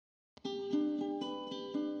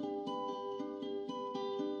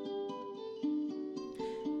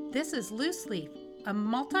This is Loose Leaf, a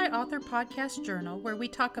multi-author podcast journal where we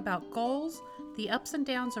talk about goals, the ups and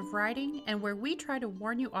downs of writing, and where we try to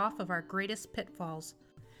warn you off of our greatest pitfalls.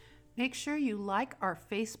 Make sure you like our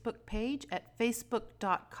Facebook page at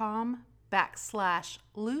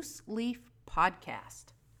facebook.com/Loose Leaf Podcast.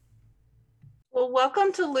 Well,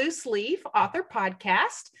 welcome to Loose Leaf Author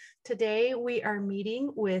Podcast. Today we are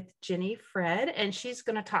meeting with Jenny Fred, and she's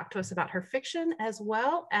going to talk to us about her fiction as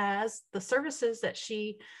well as the services that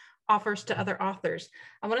she offers to other authors.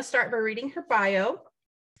 I want to start by reading her bio.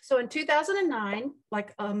 So in 2009,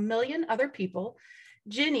 like a million other people,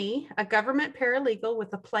 Jenny, a government paralegal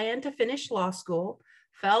with a plan to finish law school,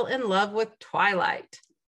 fell in love with Twilight.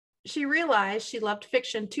 She realized she loved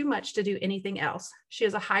fiction too much to do anything else. She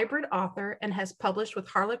is a hybrid author and has published with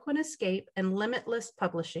Harlequin Escape and Limitless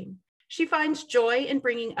Publishing. She finds joy in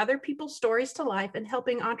bringing other people's stories to life and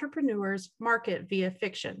helping entrepreneurs market via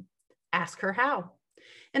fiction. Ask her how.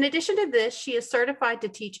 In addition to this, she is certified to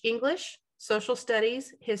teach English, social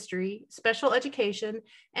studies, history, special education,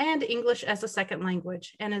 and English as a second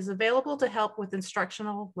language, and is available to help with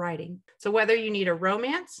instructional writing. So whether you need a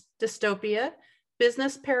romance, dystopia,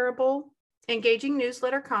 business parable, engaging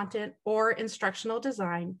newsletter content, or instructional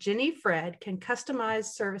design, Jenny Fred can customize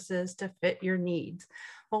services to fit your needs.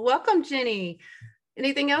 Well, welcome, Jenny.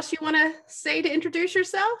 Anything else you want to say to introduce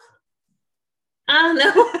yourself?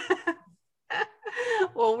 No.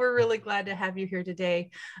 Well, we're really glad to have you here today.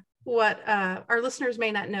 What our listeners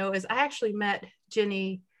may not know is I actually met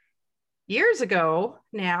Jenny years ago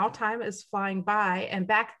now. Time is flying by. And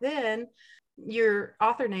back then, your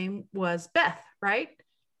author name was Beth, right?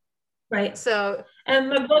 Right. So, and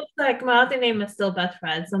my books, like my author name is still Beth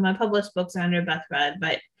Fred. So my published books are under Beth Fred.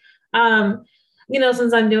 But,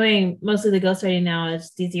 since I'm doing mostly the ghostwriting now,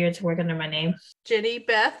 it's easier to work under my name. Jenny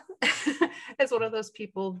Beth is one of those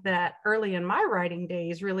people that early in my writing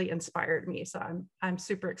days really inspired me. So I'm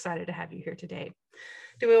super excited to have you here today.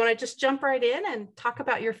 Do we want to just jump right in and talk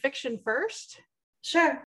about your fiction first?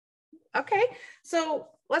 Sure. Okay. So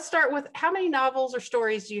let's start with how many novels or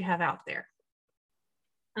stories do you have out there?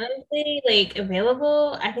 Honestly,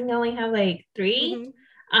 available, I think I only have 3.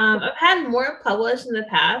 I've had more published in the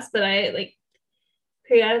past, but I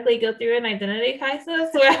periodically go through an identity crisis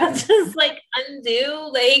where I just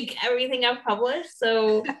undo everything I've published.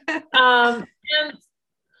 So and I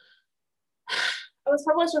was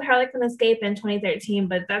published with Harlequin Escape in 2013,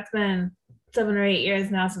 but that's been 7 or 8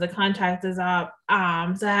 years now, so the contract is up. So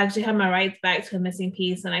I actually have my rights back to A Missing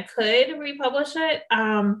Piece, and I could republish it.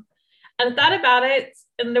 And I thought about it,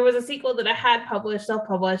 and there was a sequel that I had published,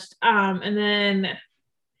 self-published, and then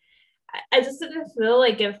I just didn't feel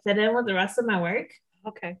like it fit in with the rest of my work.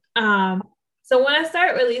 Okay. So when I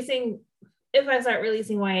start releasing, if I start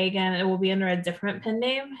releasing YA again, it will be under a different pen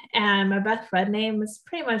name, and my Beth Fred name is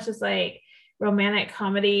pretty much just romantic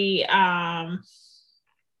comedy,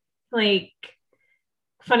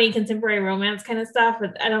 funny contemporary romance kind of stuff,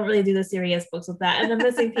 but I don't really do the serious books with that. And The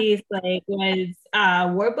Missing Piece was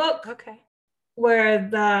war book. Okay. Where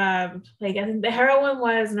I think the heroine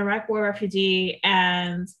was an Iraq war refugee,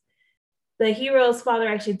 and the hero's father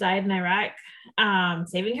actually died in Iraq,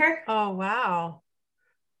 saving her. Oh, wow.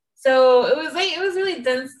 So it was really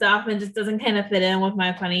dense stuff and just doesn't kind of fit in with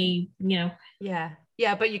my funny, Yeah,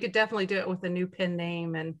 but you could definitely do it with a new pen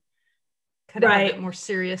name and kind of have a bit more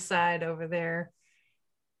serious side over there.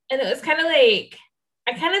 And it was kind of I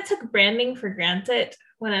kind of took branding for granted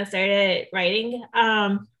when I started writing,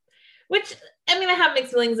 which, I mean, I have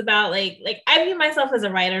mixed feelings about, I view myself as a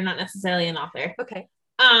writer, not necessarily an author. Okay.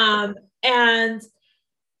 And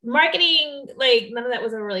marketing, none of that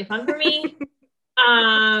was ever really fun for me.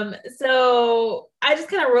 So I just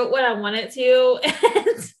kind of wrote what I wanted to,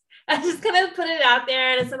 and I just kind of put it out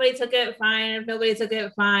there, and if somebody took it, fine. If nobody took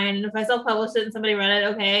it, fine. And if I self-published it and somebody read it,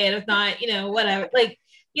 okay. And if not, whatever. I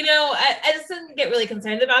just didn't get really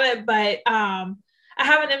concerned about it. But I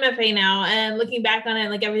have an MFA now, and looking back on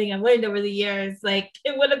it, everything I've learned over the years,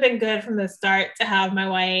 it would have been good from the start to have my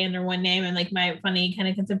YA under one name and my funny kind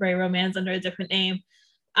of contemporary romance under a different name.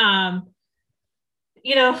 I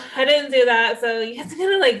didn't do that, so you have to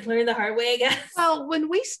kind of learn the hard way, I guess. Well, when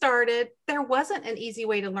we started, there wasn't an easy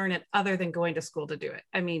way to learn it other than going to school to do it.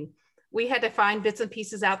 I mean, we had to find bits and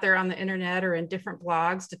pieces out there on the internet or in different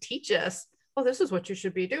blogs to teach us, well, this is what you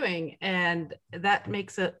should be doing. And that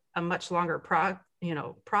makes it a much longer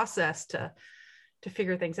process to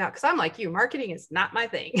figure things out. Because I'm like you, marketing is not my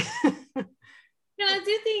thing. I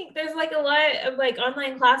do think there's a lot of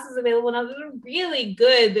online classes available now that are really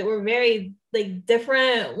good, that were very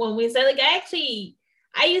different when we started. I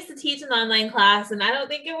used to teach an online class, and I don't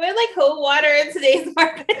think it would hold water in today's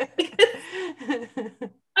market.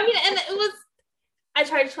 I mean, and it was, I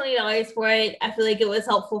charged $20 for it. I feel like it was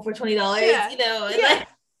helpful for $20, you know, and like,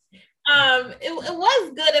 it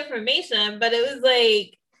was good information, but it was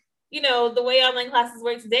like, you know, the way online classes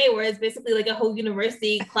work today, where it's basically like a whole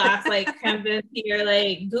university class, like Canvas here,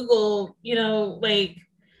 like Google, you know, like,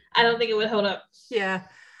 I don't think it would hold up. Yeah.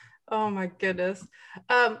 Oh my goodness.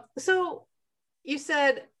 So you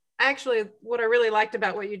said, actually, what I really liked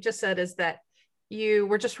about what you just said is that you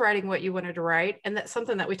were just writing what you wanted to write. And that's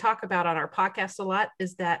something that we talk about on our podcast a lot,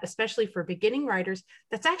 is that especially for beginning writers,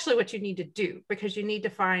 that's actually what you need to do, because you need to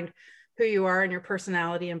find who you are and your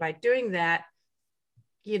personality. And by doing that,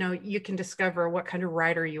 you know, you can discover what kind of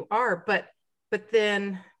writer you are. But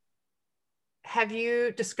then, have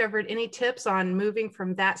you discovered any tips on moving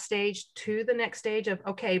from that stage to the next stage of,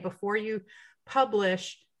 okay, before you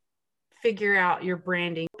publish, figure out your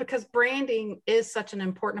branding, because branding is such an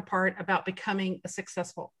important part about becoming a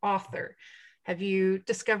successful author. Have you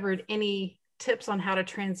discovered any tips on how to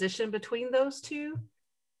transition between those two?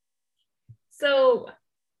 So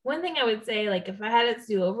one thing I would say, like, if I had it to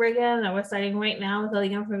do over again, I was starting right now with all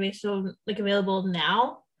the information like available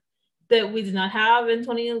now that we did not have in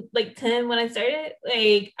 2010 when I started,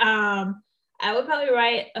 like, I would probably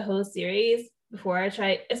write a whole series before I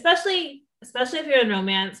tried, especially if you're in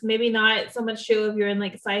romance. Maybe not so much true if you're in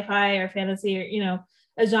like sci-fi or fantasy, or, you know,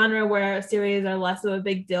 a genre where series are less of a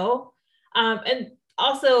big deal. And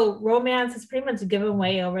also, romance is pretty much given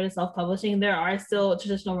way over to self-publishing. There are still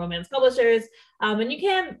traditional romance publishers, and you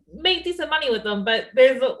can make decent money with them, but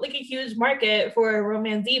there's like a huge market for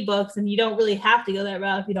romance ebooks, and you don't really have to go that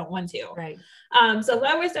route if you don't want to. Right. So if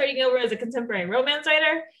I were starting over as a contemporary romance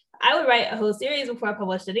writer, I would write a whole series before I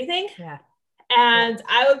published anything. Yeah. And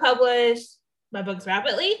I would publish my books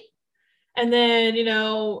rapidly. And then, you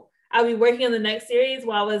know, I'll be working on the next series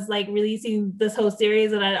while I was like releasing this whole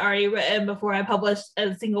series that I'd already written before I published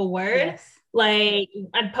a single word. Yes. Like,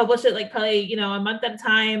 I'd publish it like probably, you know, a month at a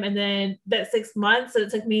time. And then that 6 months that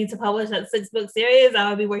it took me to publish that 6-book series, I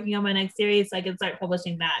would be working on my next series so I can start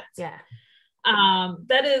publishing that. Yeah.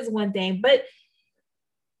 That is one thing. But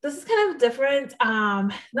this is kind of different,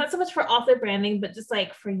 not so much for author branding, but just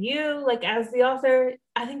like for you, like as the author,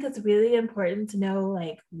 I think it's really important to know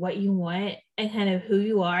like what you want and kind of who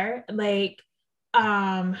you are. Like, you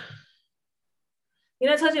know,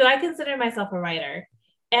 I told you I consider myself a writer,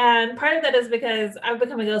 and part of that is because I've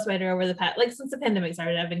become a ghostwriter over the past, like since the pandemic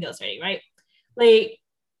started, I've been ghostwriting, right? Like,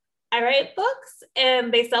 I write books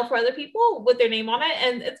and they sell for other people with their name on it,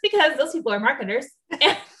 and it's because those people are marketers.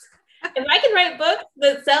 And if I can write books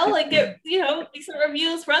that sell and get, you know, decent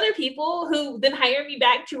reviews for other people who then hire me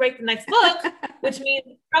back to write the next book, which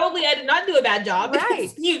means probably I did not do a bad job. Right.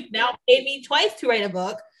 You now paid me twice to write a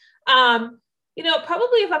book. You know,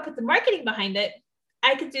 probably if I put the marketing behind it,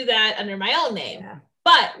 I could do that under my own name. Yeah.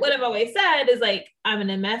 But what I've always said is like, I'm an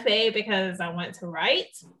MFA because I want to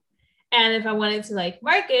write. And if I wanted to like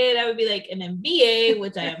market, I would be like an MBA,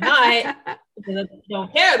 which I am not because I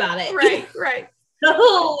don't care about it. Right, right.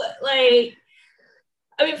 So, like,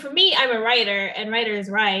 I mean, for me, I'm a writer and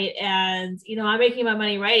writers write. And, you know, I'm making my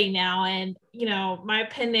money writing now. And, you know, my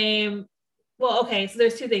pen name, well, okay, so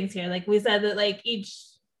there's two things here. Like we said that like each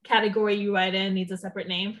category you write in needs a separate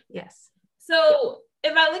name. Yes. So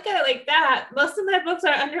if I look at it like that, most of my books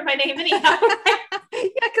are under my name anyhow.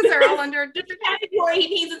 Yeah, because they're all under a different category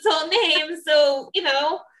needs its own name. So, you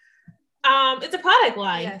know, it's a product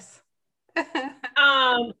line. Yes.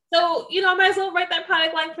 So, you know, I might as well write that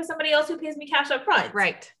product line for somebody else who pays me cash up front.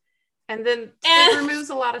 Right. And then it removes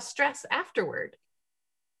a lot of stress afterward.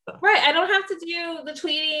 Right. I don't have to do the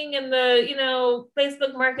tweeting and the, you know,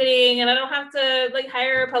 Facebook marketing, and I don't have to like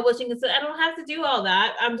hire a publishing. I don't have to do all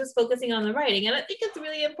that. I'm just focusing on the writing. And I think it's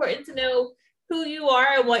really important to know who you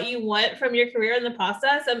are and what you want from your career in the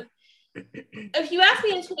process. If you asked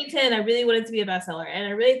me in 2010, I really wanted to be a bestseller, and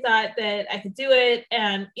I really thought that I could do it.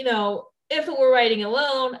 And, you know, if it were writing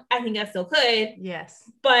alone, I think I still could. Yes.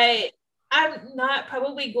 But I'm not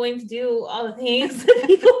probably going to do all the things that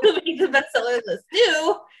people who make the bestseller list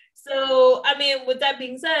do. So, I mean, with that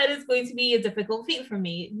being said, it's going to be a difficult feat for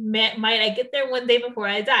me. Might I get there one day before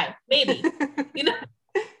I die? Maybe. You know,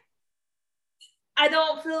 I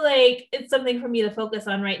don't feel like it's something for me to focus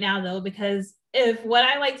on right now, though, because if what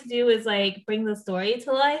I like to do is like bring the story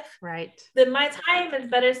to life, right, then my time is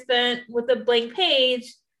better spent with a blank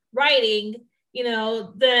page writing, you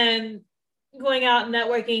know, than going out and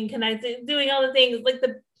networking, connecting, doing all the things like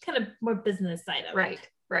the kind of more business side of it.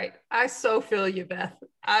 Right. I so feel you, Beth.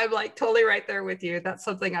 I'm like totally right there with you. That's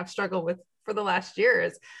something I've struggled with for the last year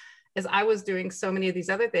is I was doing so many of these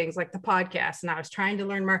other things like the podcast, and I was trying to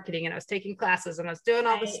learn marketing, and I was taking classes, and I was doing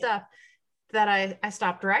all this stuff that I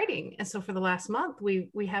stopped writing. And so for the last month, we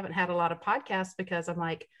haven't had a lot of podcasts because I'm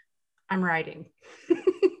like, I'm writing.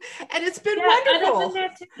 And it's been wonderful. I've been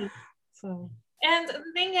there too. So, and the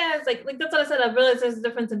thing is, like that's what I said. I've realized there's a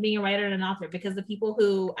difference in being a writer and an author, because the people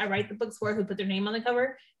who I write the books for, who put their name on the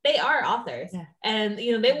cover, they are authors. Yeah. And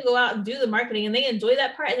they will go out and do the marketing, and they enjoy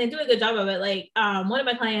that part, and they do a good job of it. Like one of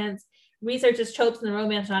my clients researches tropes in the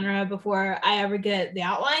romance genre before I ever get the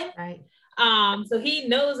outline. Right. So he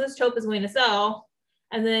knows this trope is going to sell,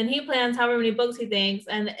 and then he plans however many books he thinks.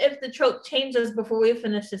 And if the trope changes before we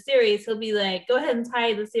finish the series, he'll be like, go ahead and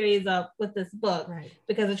tie the series up with this book, right,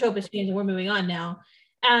 because the trope has changed and we're moving on now.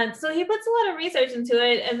 And so he puts a lot of research into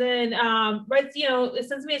it, and then writes, it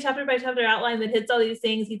sends me a chapter by chapter outline that hits all these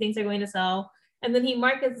things he thinks are going to sell. And then he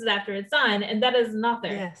markets it after it's done. And that is an author.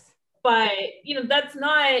 Yes. But, that's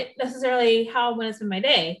not necessarily how I want to spend my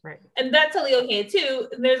day. Right. And that's totally okay too.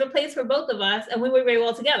 There's a place for both of us, and we work very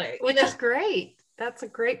well together. Which is great. That's a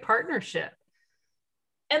great partnership.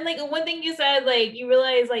 And like one thing you said, like you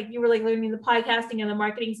realize like you were like learning the podcasting and the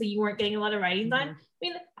marketing, so you weren't getting a lot of writing done.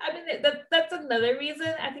 I mean that's another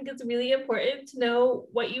reason I think it's really important to know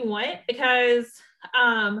what you want, because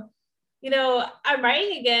I'm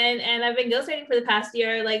writing again, and I've been ghostwriting for the past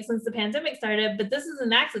year, like since the pandemic started, but this is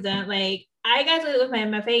an accident. Like I graduated with my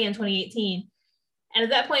MFA in 2018. And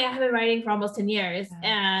at that point I had been writing for almost 10 years.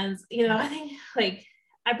 And, I think like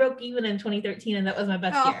I broke even in 2013, and that was my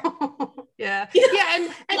best year. Yeah. Yeah. And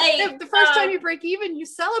like, the first time you break even, you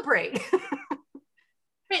celebrate.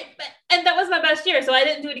 Right. And that was my best year. So I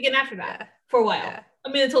didn't do it again after that for a while. Yeah.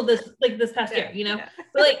 I mean, until this past year, Yeah.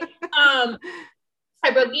 But like, I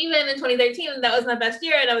broke even in 2013, and that was my best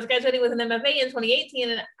year. And I was graduating with an MFA in 2018,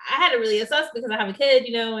 and I had to really assess, because I have a kid,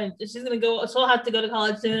 and she'll have to go to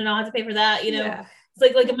college soon, and I'll have to pay for that, Yeah.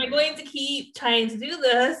 It's like, am I going to keep trying to do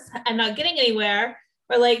this and not getting anywhere?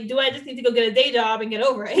 Or like, do I just need to go get a day job and get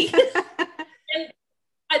over it? And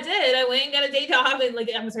I did. I went and got a day job, and like,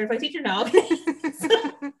 I'm a certified teacher now. So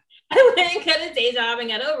I went and got a day job and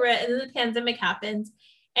got over it. And then the pandemic happened.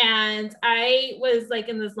 And I was like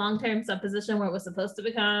in this long-term sub position where it was supposed to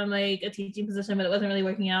become like a teaching position, but it wasn't really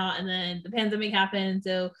working out. And then the pandemic happened.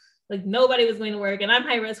 So like nobody was going to work, and I'm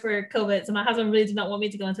high risk for COVID. So my husband really did not want me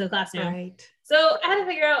to go into the classroom. Right. So I had to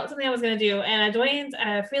figure out something I was going to do. And I joined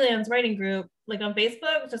a freelance writing group, like on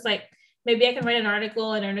Facebook, just like maybe I can write an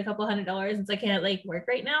article and earn a couple $100 since I can't like work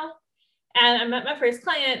right now. And I met my first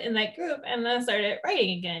client in that group, and then I started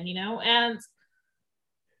writing again, and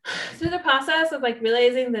through the process of like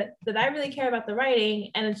realizing that I really care about the writing,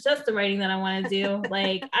 and it's just the writing that I want to do.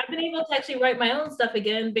 Like I've been able to actually write my own stuff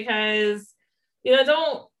again, because, I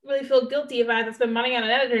don't really feel guilty if I have to spend money on an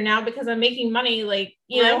editor now, because I'm making money, like,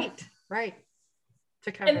 Right.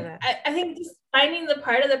 To cover and that. I think just finding the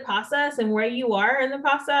part of the process and where you are in the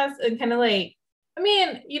process, and kind of like, I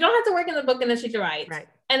mean, you don't have to work in the book industry to write. Right.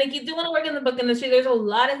 And if you do want to work in the book industry, there's a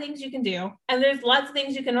lot of things you can do. And there's lots of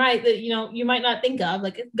things you can write that, you might not think of.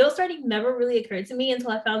 Like ghostwriting never really occurred to me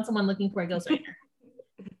until I found someone looking for a ghostwriter.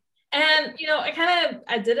 And,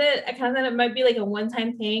 I did it. I kind of thought it might be like a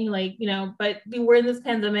one-time thing, like, but we were in this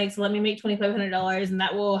pandemic, so let me make $2,500, and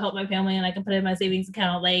that will help my family, and I can put it in my savings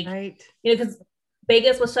account. Like, right. Because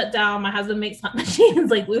Vegas was shut down. My husband makes slot machines.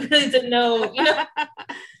 Like, we really didn't know,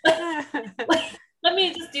 like, let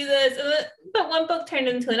me just do this. But one book turned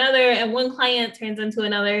into another, and one client turns into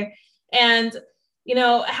another. And,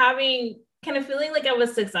 having kind of feeling like I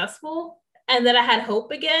was successful and that I had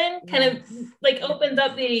hope again, kind of like opened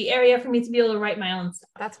up the area for me to be able to write my own stuff.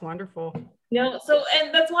 That's wonderful. So,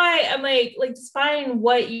 and that's why I'm like just find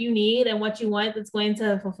what you need and what you want that's going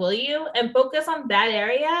to fulfill you, and focus on that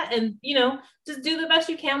area, and, just do the best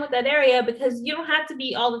you can with that area, because you don't have to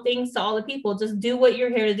be all the things to all the people. Just do what you're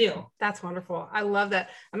here to do. That's wonderful. I love that.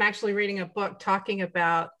 I'm actually reading a book talking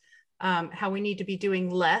about how we need to be doing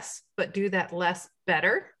less, but do that less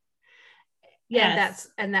better. Yes.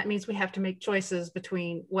 And that means we have to make choices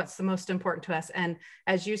between what's the most important to us. And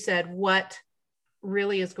as you said, what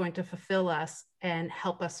really is going to fulfill us and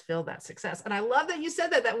help us feel that success. And I love that you said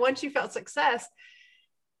that once you felt success,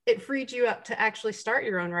 it freed you up to actually start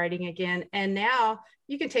your own writing again. And now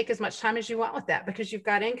you can take as much time as you want with that, because you've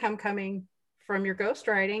got income coming from your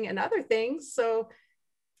ghostwriting and other things. So,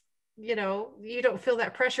 you don't feel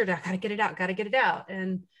that pressure to got to get it out,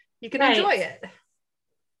 and you can enjoy it.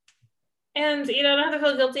 And, I don't have to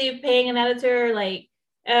feel guilty paying an editor. Like,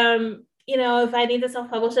 if I need to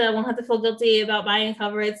self-publish it, I won't have to feel guilty about buying a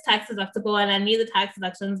cover. It's tax deductible, and I need the tax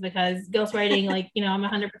deductions because ghostwriting, like, I'm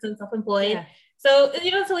 100% self-employed. Yeah. So,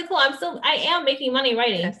 it's really cool. I am making money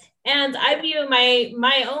writing. Yes. And I view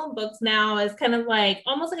my own books now as kind of like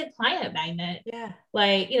almost like a client magnet. Yeah.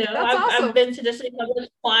 Like, That's awesome. I've been traditionally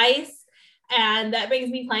published twice, and that brings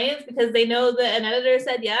me clients because they know that an editor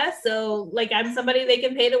said yes. So like I'm somebody they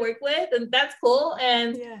can pay to work with, and that's cool.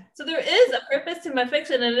 And so there is a purpose to my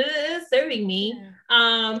fiction, and it is serving me.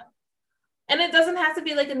 Yeah. And it doesn't have to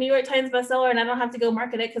be like a New York Times bestseller, and I don't have to go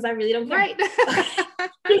market it because I really don't care. Right.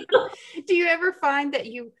 Do you ever find that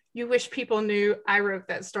you wish people knew I wrote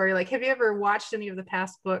that story? Like, have you ever watched any of the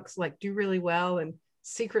past books like do really well and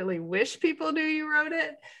secretly wish people knew you wrote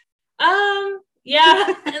it? Yeah.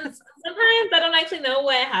 And sometimes I don't actually know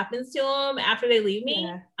what happens to them after they leave me.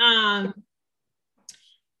 Yeah.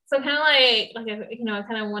 So kind of I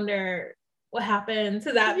kind of wonder what happened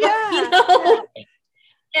to that book,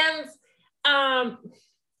 Yeah. And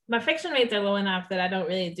my fiction rates are low enough that I don't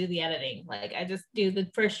really do the editing. Like I just do the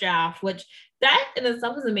first draft, which that in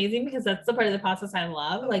itself is amazing because that's the part of the process I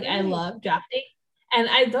love. Like I love drafting, and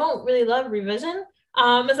I don't really love revision.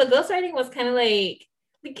 So ghostwriting was kind of like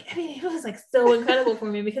I mean, it was like so incredible for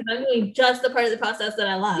me because I'm doing just the part of the process that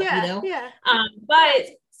I love, Yeah. But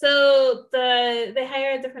so they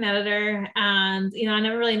hire a different editor, and I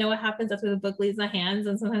never really know what happens after the book leaves my hands,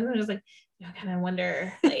 and sometimes I'm just like, I kind of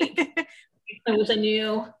wonder, like, I wish I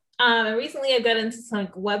knew. And recently I've got into some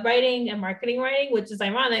web writing and marketing writing, which is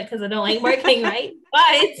ironic because I don't like marketing, right?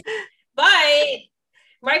 But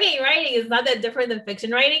marketing writing is not that different than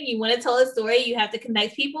fiction writing. You want to tell a story, you have to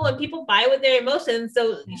connect people, and people buy with their emotions.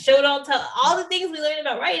 So show, don't tell, all the things we learned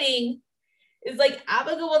about writing is like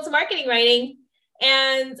applicable to marketing writing.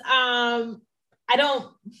 And I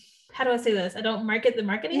don't, how do I say this? I don't market the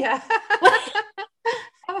marketing. Yeah.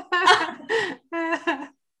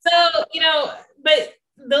 So, but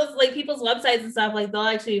those like people's websites and stuff, like they'll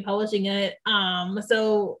actually be publishing it.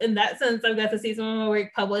 So in that sense, I've got to see some of my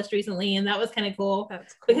work published recently, and that was kind of cool.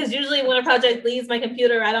 That's cool. Because usually when a project leaves my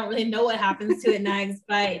computer, I don't really know what happens to it next.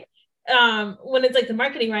 But when it's like the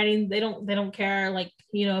marketing writing, they don't care, like,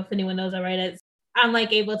 if anyone knows I write it. I'm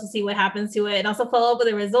like able to see what happens to it and also follow up with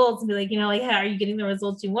the results and be like, hey, are you getting the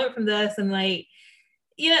results you want from this? And like,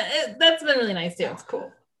 that's been really nice too. That's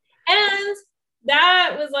cool. And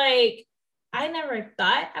that was like, I never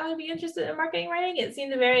thought I would be interested in marketing writing. It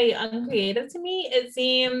seemed very uncreative to me. It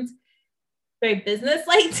seemed very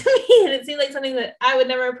business-like to me. And it seemed like something that I would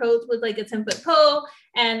never approach with like a 10-foot pole.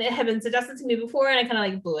 And it had been suggested to me before, and I kind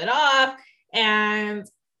of like blew it off. And,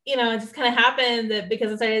 it just kind of happened that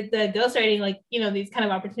because I started the ghostwriting, like, these kind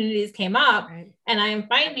of opportunities came up. Right. And I am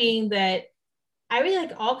finding that I really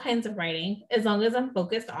like all kinds of writing as long as I'm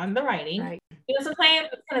focused on the writing. Right. Sometimes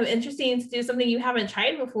it's kind of interesting to do something you haven't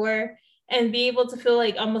tried before and be able to feel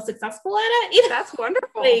like almost successful at it. That's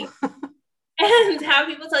wonderful. Like, and have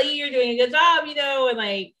people tell you you're doing a good job, and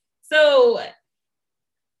like, so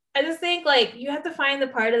I just think like you have to find the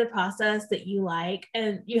part of the process that you like,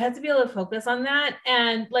 and you have to be able to focus on that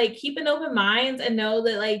and like keep an open mind and know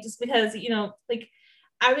that like, just because, like,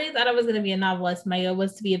 I really thought I was going to be a novelist. My goal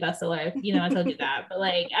was to be a bestseller. I told you that, but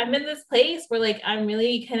like, I'm in this place where like, I'm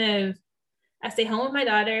really I stay home with my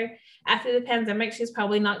daughter. After the pandemic, she's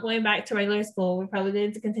probably not going back to regular school. We're probably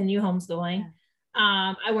going to continue homeschooling.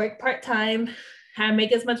 Yeah. I work part-time. I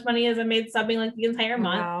make as much money as I made subbing like the entire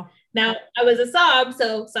month. Wow. Now I was a sub,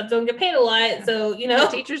 so subs don't get paid a lot. Yeah. So, the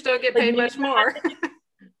teachers don't get paid much more.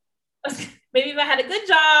 Maybe if I had a good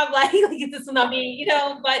job, like this will not be,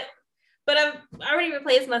 but I've already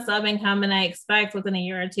replaced my sub income, and I expect within a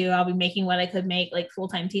year or two, I'll be making what I could make like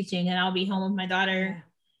full-time teaching, and I'll be home with my daughter,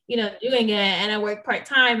 doing it. And I work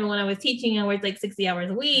part-time. And when I was teaching, I worked like 60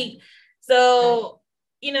 hours a week. So,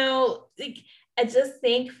 like, I just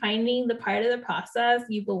think finding the part of the process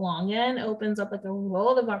you belong in opens up like a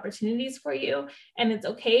world of opportunities for you. And it's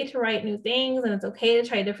okay to write new things, and it's okay to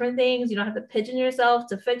try different things. You don't have to pigeon yourself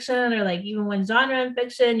to fiction or like even one genre in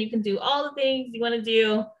fiction. You can do all the things you want to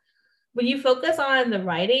do. When you focus on the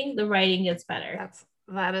writing gets better.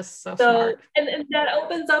 That is so smart. And that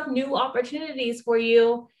opens up new opportunities for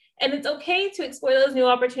you. And it's okay to explore those new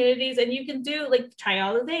opportunities, and you can do like try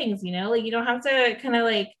all the things, like you don't have to kind of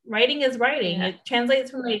like writing is writing. Yeah. It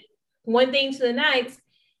translates from like one thing to the next.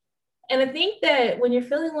 And I think that when you're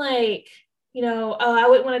feeling like, oh, I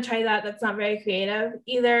wouldn't want to try that, that's not very creative.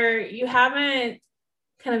 Either you haven't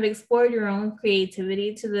kind of explored your own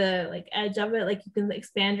creativity to the like edge of it, like you can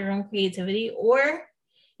expand your own creativity, or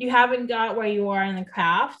you haven't got where you are in the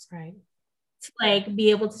craft. Right. To like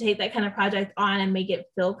be able to take that kind of project on and make it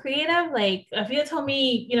feel creative. Like if you had told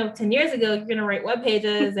me, 10 years ago, you're going to write web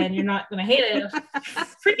pages and you're not going to hate it,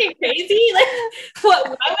 freaking crazy. Like, what?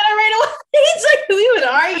 Why would I write a web page? Like, who even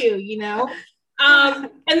are you?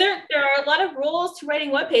 And there are a lot of rules to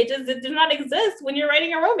writing web pages that do not exist when you're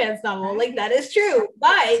writing a romance novel. Like that is true,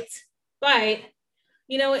 but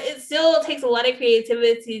you know, it still takes a lot of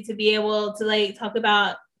creativity to be able to like talk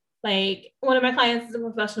about, like, one of my clients is a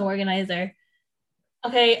professional organizer.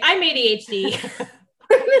 Okay, I'm ADHD.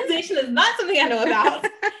 Organization is not something I know about.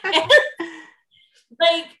 And,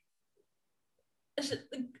 like,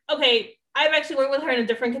 okay, I've actually worked with her in a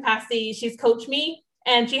different capacity. She's coached me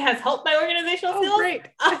and she has helped my organizational skills. Great.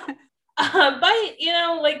 But you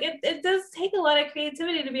know, like it does take a lot of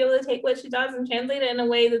creativity to be able to take what she does and translate it in a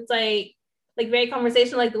way that's like very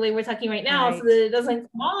conversational, like the way we're talking right now, so that it doesn't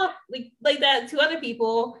come off like that to other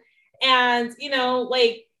people. And you know,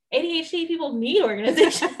 like ADHD people need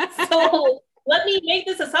organization. So let me make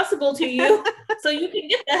this accessible to you so you can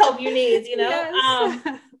get the help you need, you know?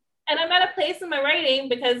 Yes. And I'm at a place in my writing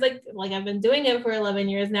because like I've been doing it for 11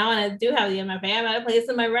 years now and I do have the MFA. I'm at a place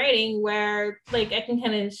in my writing where like I can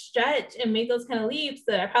kind of stretch and make those kind of leaps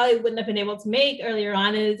that I probably wouldn't have been able to make earlier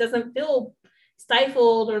on. And it doesn't feel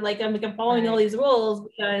stifled or like I'm following all these rules,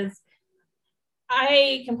 because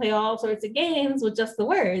I can play all sorts of games with just the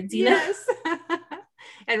words, you know?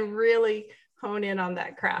 And really hone in on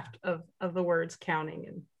that craft of the words counting.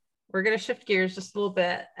 And we're going to shift gears just a little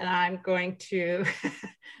bit, and I'm going to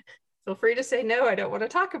feel free to say, no, I don't want to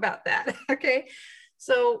talk about that. Okay.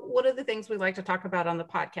 So one of the things we like to talk about on the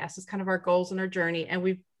podcast is kind of our goals and our journey. And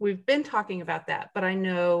we've been talking about that, but I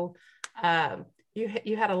know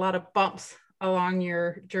you had a lot of bumps along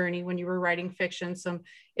your journey when you were writing fiction, some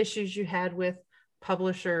issues you had with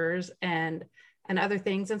publishers and other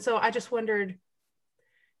things. And so I just wondered,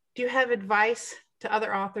 do you have advice to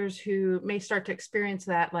other authors who may start to experience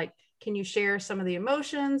that? Like, can you share some of the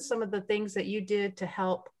emotions, some of the things that you did to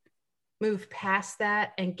help move past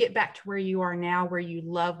that and get back to where you are now, where you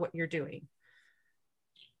love what you're doing?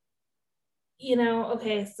 You know,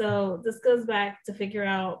 okay, so this goes back to figure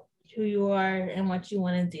out who you are and what you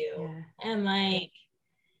want to do. Yeah. And like,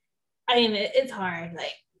 I mean, it's hard.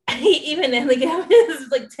 Like, even then, like, this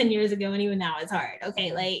was like 10 years ago, and even now it's hard.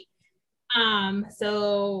 Okay, like,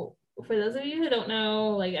 so for those of you who don't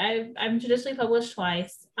know, like I'm traditionally published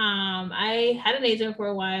twice. I had an agent for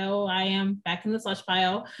a while. I am back in the slush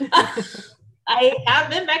pile. I have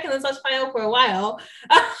been back in the slush pile for a while.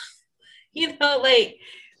 You know, like,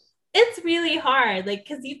 it's really hard, like,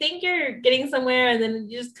 because you think you're getting somewhere and then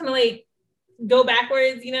you just kind of like go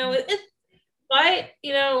backwards, you know. But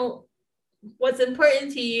you know, what's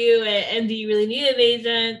important to you, and do you really need an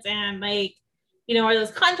agent, and like, you know, are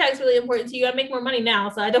those contracts really important to you? I make more money now,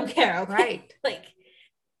 so I don't care. Okay? Right. Like,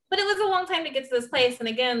 but it was a long time to get to this place. And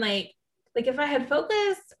again, like if I had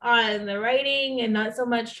focused on the writing and not so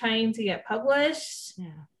much trying to get published,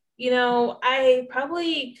 you know, I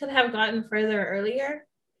probably could have gotten further earlier.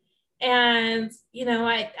 And, you know,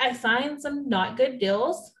 I signed some not good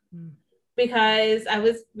deals because I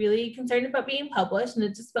was really concerned about being published. And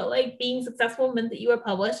it just felt like being successful meant that you were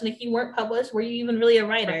published. And if you weren't published, were you even really a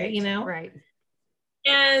writer, you know? Right.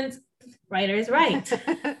 And writer's right.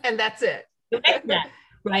 And that's it.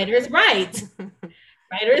 Writer's right.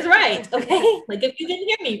 Writer's right. Okay. Like, if you didn't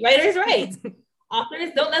hear me, writer's right. Authors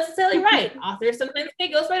don't necessarily write. Authors sometimes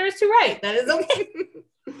pay ghostwriters to write. That is okay.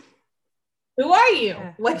 Who are you?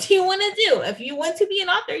 What do you want to do? If you want to be an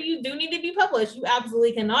author, you do need to be published. You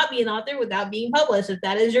absolutely cannot be an author without being published. If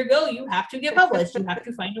that is your goal, you have to get published. You have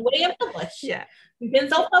to find a way to publish. Yeah. You can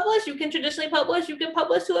self-publish. You can traditionally publish. You can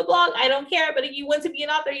publish to a blog. I don't care. But if you want to be an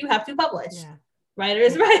author, you have to publish. Yeah. Writer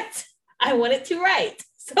is right. I wanted to write.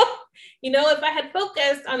 So, you know, if I had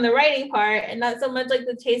focused on the writing part and not so much like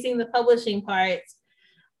the chasing the publishing part,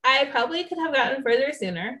 I probably could have gotten further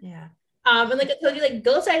sooner. Yeah. And like I told you, like,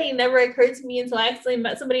 ghostwriting never occurred to me until I actually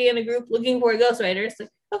met somebody in a group looking for a ghostwriter. It's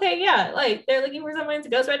like, okay, yeah, like they're looking for someone to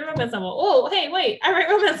ghostwrite a romance novel. Oh, hey, wait, I write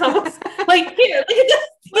romance novels. Like, here,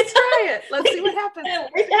 let's try it. Let's see what happens.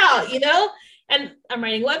 It worked out, you know? And I'm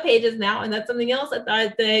writing web pages now, and that's something else I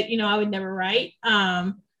thought that, you know, I would never write.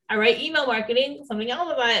 I write email marketing, something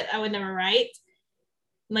else that I would never write.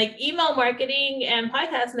 Like, email marketing and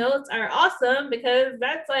podcast notes are awesome because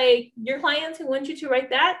that's like your clients who want you to write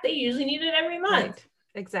that, they usually need it every month. Right.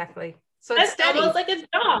 Exactly. So that's almost like a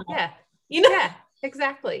job. Yeah. You know? Yeah,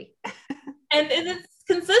 exactly. and it's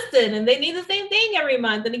consistent, and they need the same thing every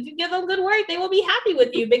month. And if you give them good work, they will be happy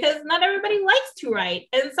with you because not everybody likes to write.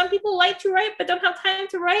 And some people like to write, but don't have time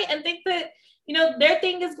to write and think that, you know, their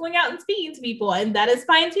thing is going out and speaking to people, and that is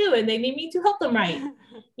fine too. And they need me to help them write,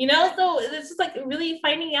 you know? So it's just like really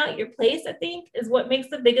finding out your place, I think, is what makes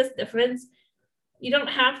the biggest difference You don't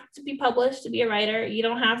have to be published to be a writer. You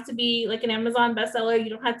don't have to be like an Amazon bestseller.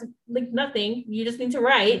 You don't have to like nothing. You just need to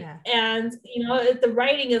write. Yeah. And, you know, if the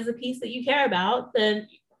writing is the piece that you care about, then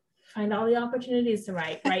find all the opportunities to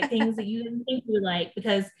write things that you didn't think you like,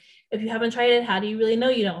 because if you haven't tried it, how do you really know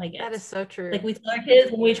you don't like it? That is so true. Like we tell our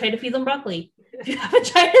kids when we try to feed them broccoli, if you haven't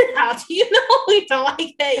tried it, how do you know we don't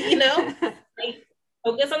like it? You know, like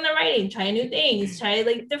focus on the writing, try new things, try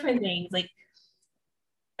like different things. Like,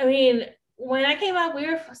 I mean, when I came up, we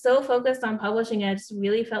were so focused on publishing. I just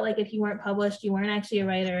really felt like if you weren't published, you weren't actually a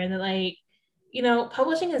writer. And that, like, you know,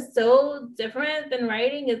 publishing is so different than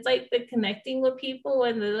writing. It's like the connecting with people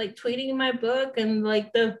and the like tweeting my book and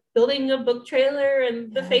like the building a book trailer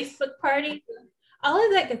and the Facebook party. All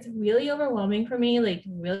of that gets really overwhelming for me, like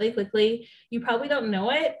really quickly. You probably don't know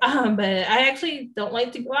it, but I actually don't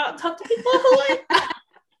like to go out and talk to people who like,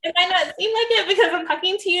 it might not seem like it because I'm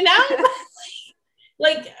talking to you now.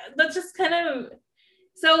 Like that's just kind of,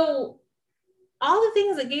 so all the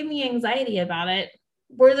things that gave me anxiety about it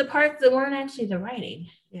were the parts that weren't actually the writing.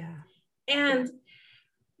 Yeah. And,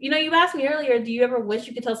 you know, you asked me earlier, do you ever wish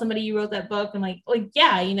you could tell somebody you wrote that book? And like,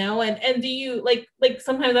 yeah, you know, and do you like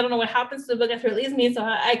sometimes I don't know what happens to the book after it leaves me. So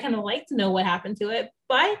I kind of like to know what happened to it,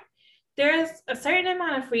 but there's a certain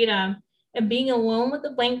amount of freedom in being alone with a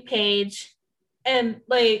blank page. And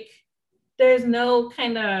like, there's no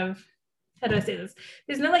kind of, how do I say this?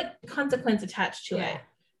 There's no like consequence attached to it,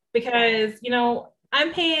 because, you know,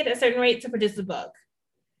 I'm paid a certain rate to produce a book.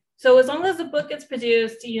 So as long as the book gets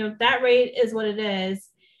produced, you know, that rate is what it is.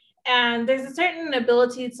 And there's a certain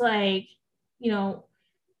ability to like, you know,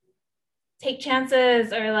 take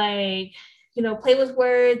chances or like, you know, play with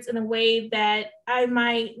words in a way that I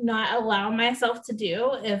might not allow myself to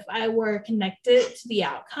do if I were connected to the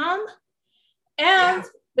outcome. And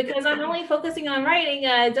because I'm only focusing on writing,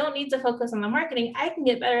 I don't need to focus on the marketing. I can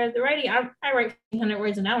get better at the writing. I write 100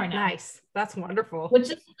 words an hour now. Nice. That's wonderful. Which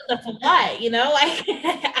is, that's a lot, you know.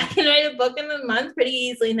 I can write a book in a month pretty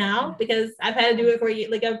easily now because I've had to do it for you.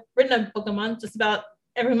 Like I've written a book a month just about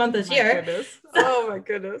every month this year. Oh my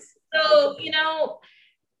goodness. So, you know,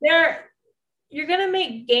 you're going to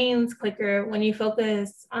make gains quicker when you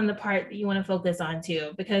focus on the part that you want to focus on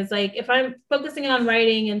too. Because like if I'm focusing on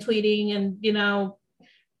writing and tweeting and, you know,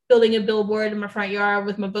 building a billboard in my front yard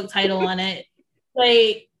with my book title on it,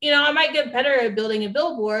 like, you know, I might get better at building a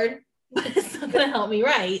billboard, but it's not going to help me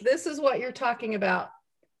write. This is what you're talking about.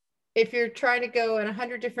 If you're trying to go in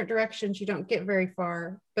 100 different directions, you don't get very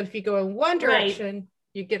far. But if you go in one direction,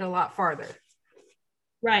 you get a lot farther.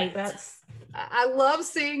 Right. I love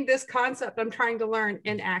seeing this concept I'm trying to learn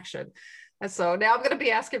in action. And so now I'm going to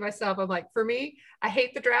be asking myself, I'm like, for me, I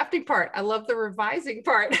hate the drafting part. I love the revising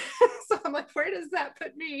part. So I'm like, where does that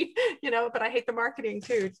put me? You know, but I hate the marketing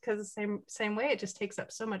too, because the same way, it just takes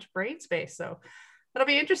up so much brain space. So that'll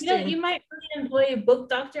be interesting. You know, you might really enjoy book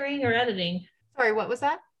doctoring or editing. Sorry, what was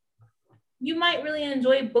that? You might really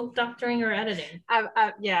enjoy book doctoring or editing.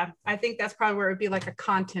 Yeah, I think that's probably where it would be like a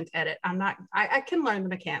content edit. I can learn the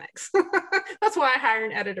mechanics. That's why I hire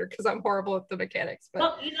an editor, because I'm horrible at the mechanics. But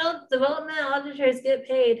well, you know, development auditors get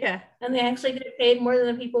paid. Yeah. And they actually get paid more than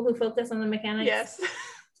the people who focus on the mechanics. Yes.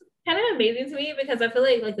 Kind of amazing to me because I feel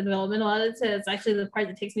like the developmental auditor is actually the part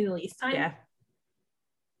that takes me the least time. Yeah.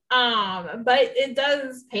 But it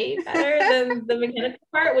does pay better than the mechanical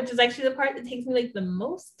part, which is actually the part that takes me like the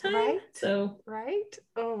most time. Right. So right.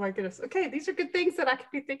 Oh my goodness. Okay, these are good things that I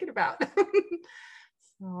could be thinking about.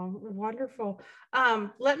 So wonderful.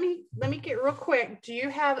 Let me get real quick. Do you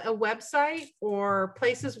have a website or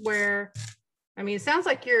places where, I mean, it sounds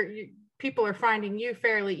like people are finding you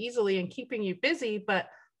fairly easily and keeping you busy, but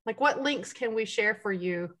like what links can we share for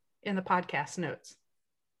you in the podcast notes?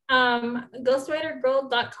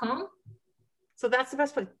 Ghostwritergirl.com. So that's the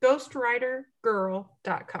best place,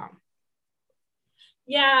 ghostwritergirl.com.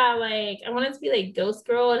 Yeah, like I wanted to be like Ghost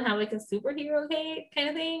Girl and have like a superhero kind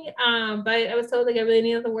of thing. But I was told like I really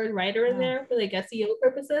needed the word writer in there for like SEO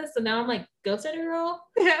purposes. So now I'm like Ghostwriter Girl.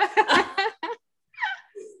 Yeah.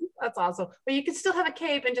 That's awesome. But you can still have a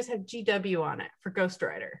cape and just have GW on it for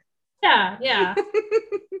Ghostwriter. Yeah.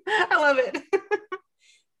 I love it.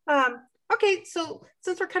 Okay, so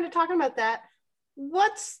since we're kind of talking about that,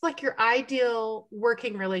 what's like your ideal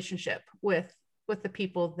working relationship with the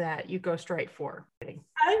people that you ghostwrite for?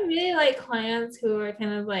 I really like clients who are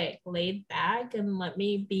kind of like laid back and let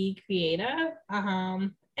me be creative,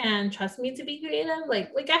 and trust me to be creative.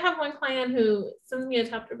 Like I have one client who sends me a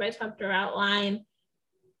chapter by chapter outline,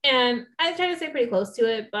 and I try to stay pretty close to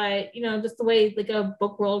it, but you know, just the way like a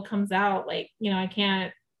book world comes out, like, you know,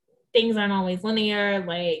 things aren't always linear.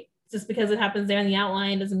 Like just because it happens there in the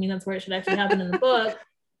outline doesn't mean that's where it should actually happen in the book.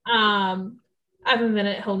 I've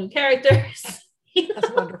invented whole new characters.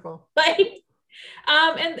 That's wonderful. Like,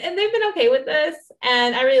 and they've been okay with this.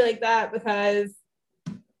 And I really like that because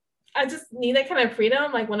I just need that kind of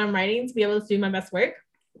freedom, like when I'm writing, to be able to do my best work.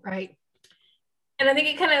 Right. And I think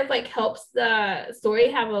it kind of like helps the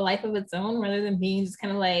story have a life of its own rather than being just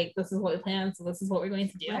kind of like, this is what we plan, so this is what we're going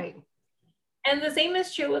to do. Right. And the same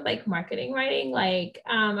is true with like marketing writing. Like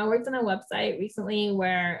I worked on a website recently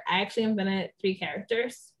where I actually invented 3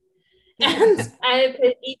 characters. And I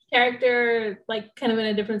put each character like kind of in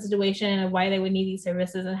a different situation of why they would need these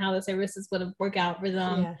services and how the services would work out for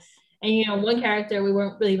them. Yes. And, you know, one character, we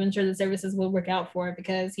weren't really even sure the services would work out for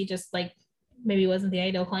because he just like maybe wasn't the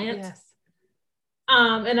ideal client. Yes.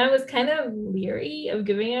 And I was kind of leery of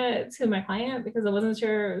giving it to my client because I wasn't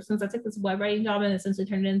sure, since I took this web writing job and essentially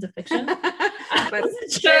turned it into fiction, I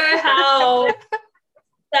wasn't sure how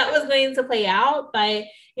that was going to play out. But,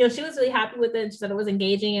 you know, she was really happy with it. She said it was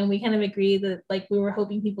engaging, and we kind of agreed that like we were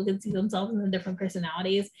hoping people could see themselves in the different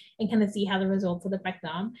personalities and kind of see how the results would affect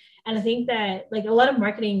them. And I think that like a lot of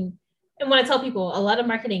marketing, and when I tell people, a lot of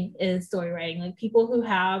marketing is story writing. Like people who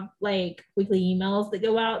have like weekly emails that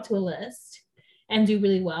go out to a list and do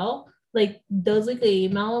really well, like those weekly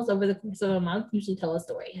emails over the course of a month usually tell a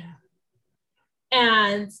story. Yeah.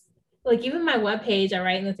 And like even my webpage, I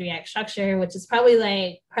write in the 3-act structure, which is probably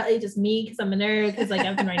like partly just me because I'm a nerd, because like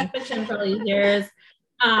I've been writing fiction for all these years.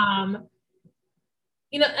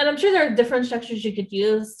 You know, and I'm sure there are different structures you could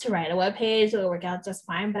use to write a webpage that will work out just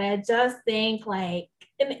fine. But I just think like,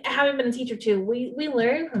 and having been a teacher too, we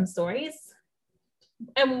learn from stories.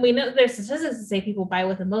 And we know there's statistics to say people buy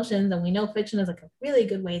with emotions, and we know fiction is like a really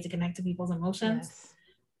good way to connect to people's emotions.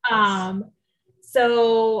 Yes.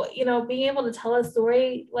 So, you know, being able to tell a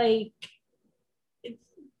story, like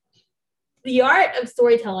the art of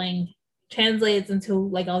storytelling translates into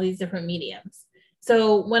like all these different mediums.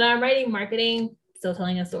 So when I'm writing marketing, still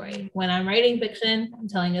telling a story. When I'm writing fiction, I'm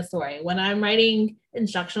telling a story. When I'm writing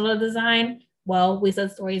instructional design, well, we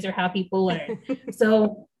said stories are how people learn.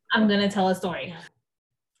 So I'm going to tell a story.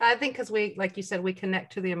 I think because we, like you said, we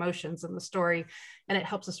connect to the emotions in the story, and it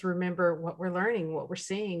helps us remember what we're learning, what we're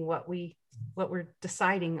seeing, what we're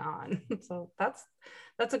deciding on. So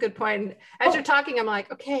that's a good point. As you're talking, I'm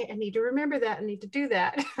like, okay, I need to remember that. I need to do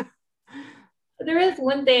that. There is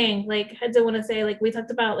one thing, like I did want to say, like we talked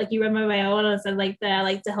about, like you read my bio and I said like that I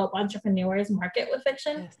like to help entrepreneurs market with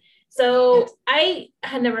fiction. Yes. So yes. I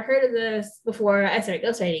had never heard of this before I started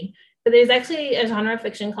ghostwriting, but there's actually a genre of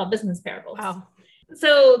fiction called business parables. Wow.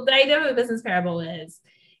 So the idea of a business parable is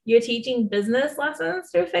you're teaching business lessons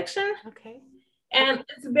through fiction. Okay. And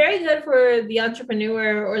it's very good for the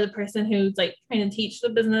entrepreneur or the person who's like trying to teach the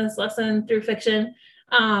business lesson through fiction,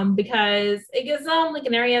 because it gives them like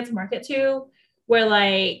an area to market to where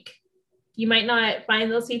like you might not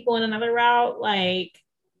find those people in another route. Like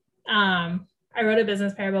I wrote a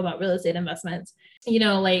business parable about real estate investments. You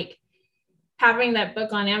know, like having that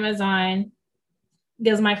book on Amazon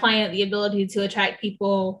gives my client the ability to attract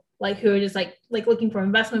people like who are just like looking for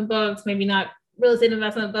investment books, maybe not real estate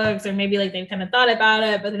investment books, or maybe like they've kind of thought about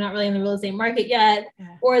it, but they're not really in the real estate market yet,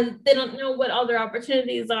 or they don't know what other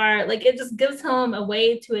opportunities are. Like it just gives him a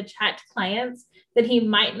way to attract clients that he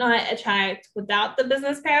might not attract without the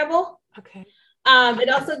business parable. Okay. It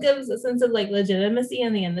also gives a sense of like legitimacy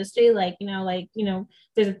in the industry. Like,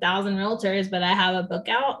 there's 1,000 realtors, but I have a book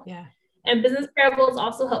out. Yeah. And business parables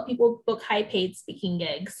also help people book high paid speaking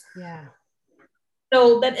gigs. Yeah.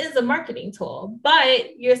 So that is a marketing tool,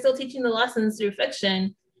 but you're still teaching the lessons through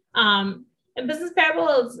fiction. And business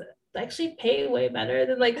parables actually pay way better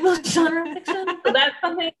than like most genre fiction. So that's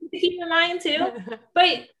something to keep in mind too.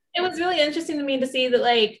 But it was really interesting to me to see that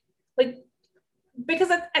like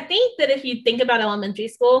because I think that if you think about elementary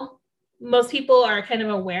school, most people are kind of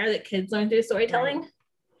aware that kids learn through storytelling. Right.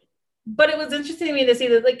 But it was interesting to me to see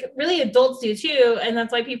that like really adults do too. And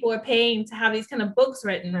that's why people are paying to have these kind of books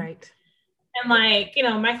written. Right. And like,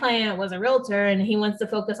 my client was a realtor and he wants to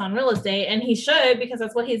focus on real estate, and he should, because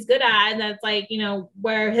that's what he's good at. And that's like,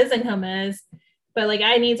 where his income is. But like,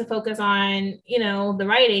 I need to focus on, the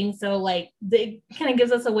writing. So like, it kind of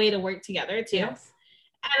gives us a way to work together too. Yes.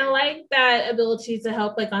 And I like that ability to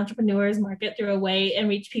help like entrepreneurs market through a way and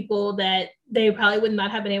reach people that they probably would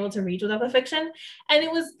not have been able to reach without the fiction. And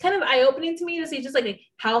it was kind of eye-opening to me to see just like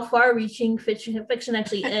how far reaching fiction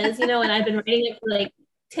actually is, and I've been writing it for like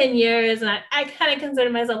 10 years and I kind of consider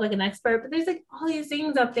myself like an expert, but there's like all these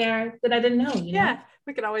things up there that I didn't know, Yeah,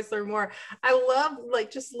 we can always learn more. I love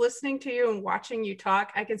like just listening to you and watching you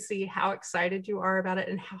talk. I can see how excited you are about it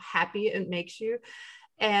and how happy it makes you.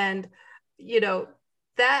 And,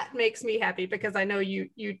 that makes me happy because I know you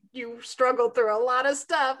struggled through a lot of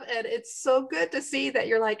stuff, and it's so good to see that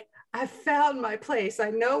you're like, I found my place.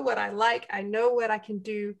 I know what I like. I know what I can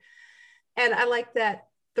do. And I like that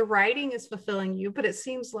the writing is fulfilling you, but it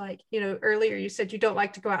seems like, earlier you said you don't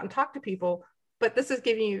like to go out and talk to people, but this is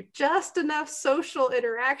giving you just enough social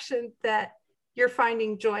interaction that you're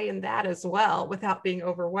finding joy in that as well without being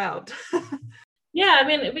overwhelmed. Yeah, I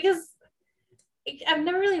mean, because I've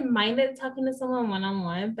never really minded talking to someone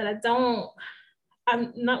one-on-one, but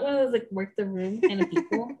I'm not one of those like work the room kind of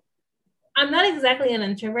people. I'm not exactly an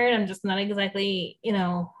introvert. I'm just not exactly, an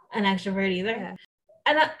extrovert either. Yeah.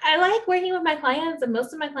 And I like working with my clients, and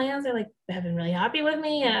most of my clients are like, have been really happy with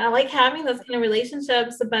me. And I like having those kind of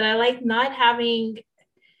relationships, but I like not having,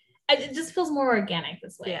 it just feels more organic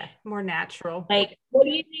this way. Yeah, more natural. Like, what do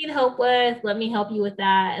you need help with? Let me help you with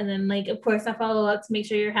that. And then like, of course I follow up to make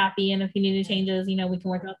sure you're happy. And if you need any changes, we can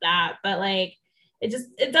work out that. But like,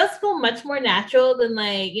 it does feel much more natural than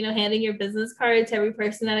like, handing your business card to every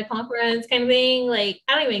person at a conference kind of thing. Like,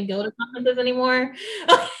 I don't even go to conferences anymore.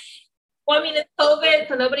 Well, I mean, it's COVID,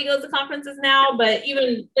 so nobody goes to conferences now, but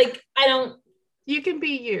even like, you can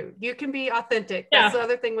be you can be authentic. Yeah. That's the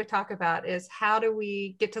other thing we talk about is how do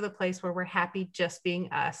we get to the place where we're happy just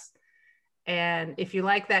being us? And if you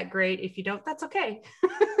like that, great. If you don't, that's okay.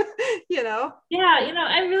 Yeah,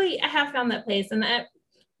 I have found that place, and that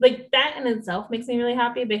like that in itself makes me really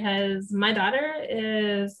happy because my daughter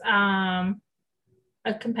is a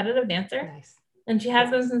competitive dancer. Nice. And she has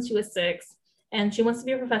been since she was 6, and she wants to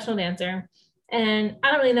be a professional dancer. And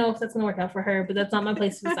I don't really know if that's going to work out for her, but that's not my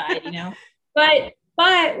place to decide, But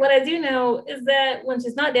what I do know is that when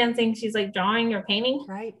she's not dancing, she's like drawing or painting.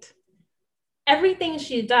 Right. Everything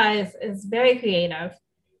she does is very creative.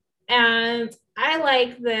 And I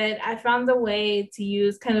like that I found a way to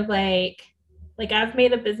use kind of like I've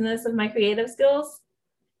made a business of my creative skills,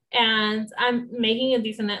 and I'm making a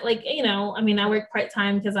decent, I work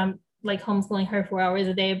part-time because I'm like homeschooling her 4 hours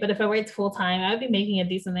a day. But if I worked full-time, I would be making a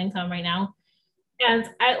decent income right now. And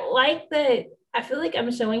I like that. I feel like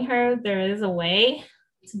I'm showing her there is a way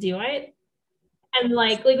to do it. And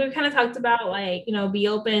like we've kind of talked about, like, be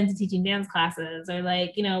open to teaching dance classes, or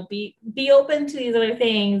like, be open to these other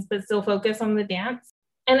things, but still focus on the dance.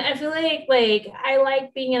 And I feel like I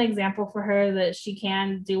like being an example for her that she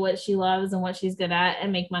can do what she loves and what she's good at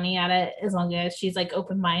and make money at it, as long as she's like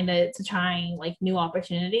open-minded to trying like new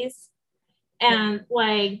opportunities. And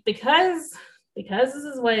like, because this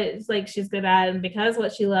is what it's like she's good at, and because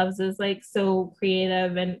what she loves is like so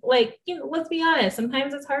creative, and like, let's be honest,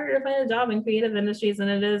 sometimes it's harder to find a job in creative industries than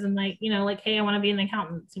it is, and like, like, hey, I want to be an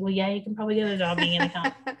accountant. Well, yeah, you can probably get a job being an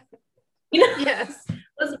accountant. Yes.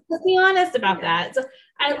 Let's be honest about that. So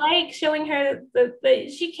I like showing her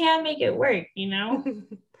that she can make it work,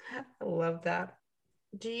 I love that.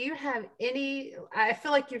 Do you have I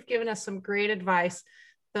feel like you've given us some great advice.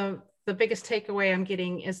 The biggest takeaway I'm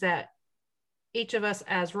getting is that each of us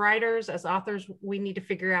as writers, as authors, we need to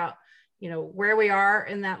figure out, where we are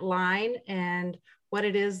in that line and what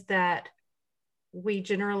it is that we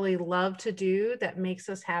generally love to do that makes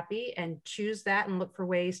us happy, and choose that and look for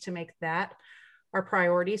ways to make that our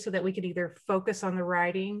priority, so that we could either focus on the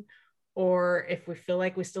writing, or if we feel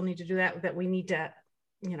like we still need to do that we need to,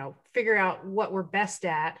 figure out what we're best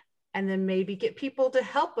at, and then maybe get people to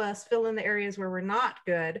help us fill in the areas where we're not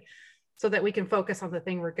good, so that we can focus on the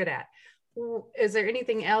thing we're good at. Is there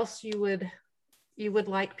anything else you would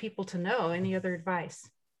like people to know? Any other advice?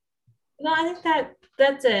 No, I think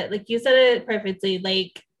that's it. Like you said it perfectly.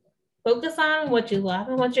 Like, focus on what you love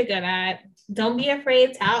and what you're good at. Don't be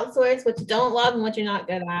afraid to outsource what you don't love and what you're not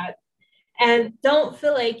good at. And don't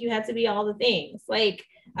feel like you have to be all the things. Like,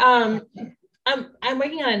 I'm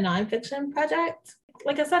working on a nonfiction project.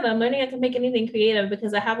 Like I said, I'm learning I can make anything creative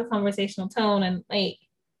because I have a conversational tone, and like,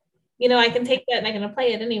 I can take that and I can apply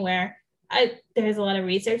it anywhere. There's a lot of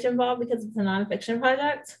research involved because it's a nonfiction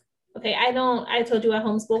project. Okay, I told you I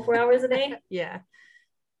homeschool 4 hours a day. Yeah.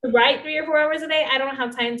 Write 3 or 4 hours a day. I don't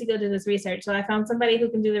have time to go do this research. So I found somebody who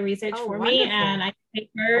can do the research for me, and I can pay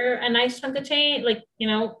her a nice chunk of change. Like,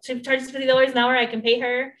 she charges $50 an hour. I can pay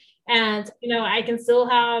her, and, I can still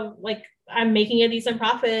have, like, I'm making a decent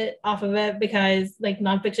profit off of it because like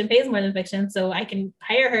nonfiction pays more than fiction. So I can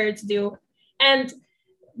hire her to do, and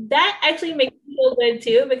that actually makes me feel good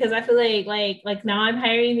too, because I feel like now I'm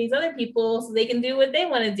hiring these other people so they can do what they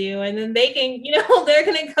want to do, and then they can, they're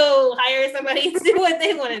gonna go hire somebody to do what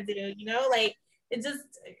they want to do, like it just.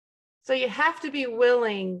 So you have to be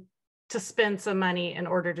willing to spend some money in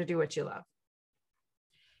order to do what you love.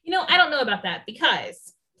 I don't know about that,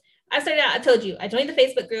 because I told you I joined the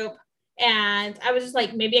Facebook group, And I was just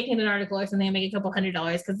like, maybe I can do an article or something and make a couple $100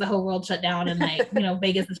 because the whole world shut down and like,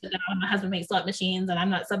 Vegas is shut down. My husband makes slot machines and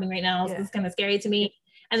I'm not subbing right now. So it's kind of scary to me.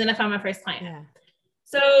 And then I found my first client. Yeah.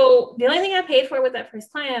 So the only thing I paid for with that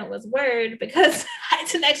first client was Word, because I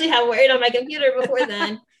didn't actually have Word on my computer before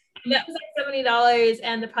then. And that was like $70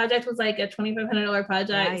 and the project was like a $2,500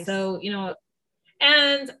 project. Nice. So,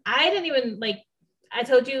 and I didn't even I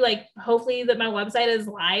told you, hopefully that my website is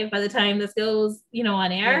live by the time this goes,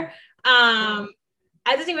 on air. Yeah.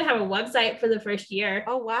 I didn't even have a website for the first year.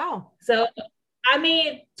 Oh, wow. So I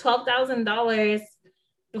made $12,000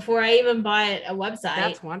 before I even bought a website.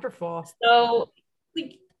 That's wonderful. So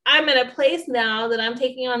I'm in a place now that I'm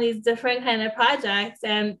taking on these different kind of projects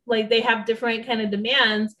and they have different kind of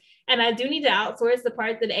demands. And I do need to outsource the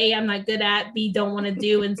part that A, I'm not good at, B, don't want to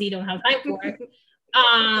do, and C, don't have time for.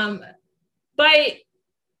 But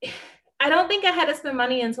I don't think I had to spend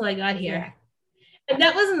money until I got here. Yeah. And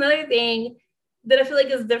that was another thing that I feel like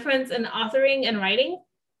is different in authoring and writing.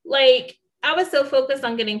 I was so focused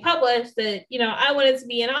on getting published that, I wanted to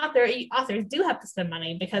be an author. Authors do have to spend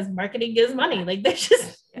money because marketing gives money. There's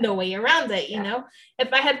just no way around it,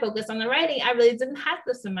 If I had focused on the writing, I really didn't have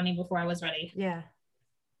to spend money before I was ready. Yeah.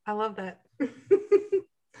 I love that.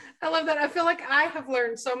 I love that. I feel like I have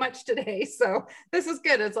learned so much today. So this is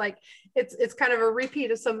good. It's it's kind of a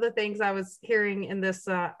repeat of some of the things I was hearing in this.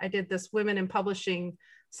 I did this Women in Publishing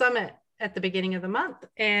Summit at the beginning of the month,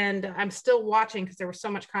 and I'm still watching because there was so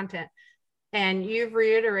much content. And you've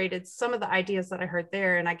reiterated some of the ideas that I heard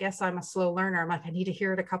there. And I guess I'm a slow learner. I'm like, I need to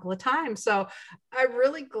hear it a couple of times. So I'm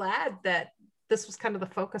really glad that this was kind of the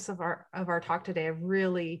focus of our talk today, of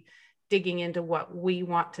really digging into what we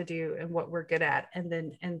want to do and what we're good at,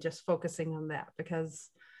 and just focusing on that, because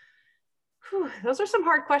those are some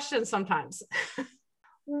hard questions sometimes.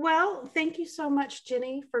 Well, thank you so much,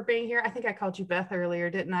 Jenny, for being here. I think I called you Beth earlier,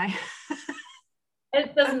 didn't I?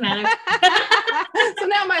 It doesn't matter. So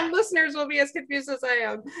now my listeners will be as confused as I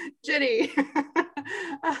am. Jenny.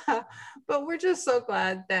 But we're just so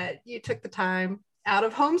glad that you took the time out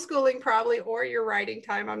of homeschooling probably, or your writing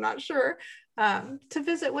time, I'm not sure, to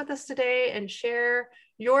visit with us today and share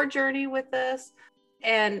your journey with us.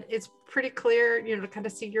 And it's pretty clear, to kind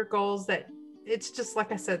of see your goals, that it's just,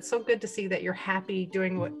 like I said, so good to see that you're happy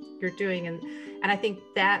doing what you're doing. And I think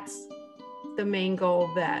that's the main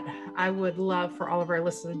goal that I would love for all of our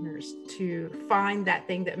listeners to find, that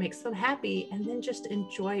thing that makes them happy and then just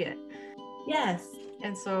enjoy it. Yes.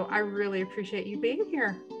 And so I really appreciate you being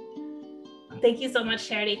here. Thank you so much,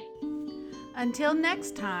 Charity. Until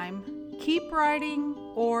next time, keep writing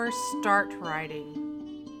or start writing.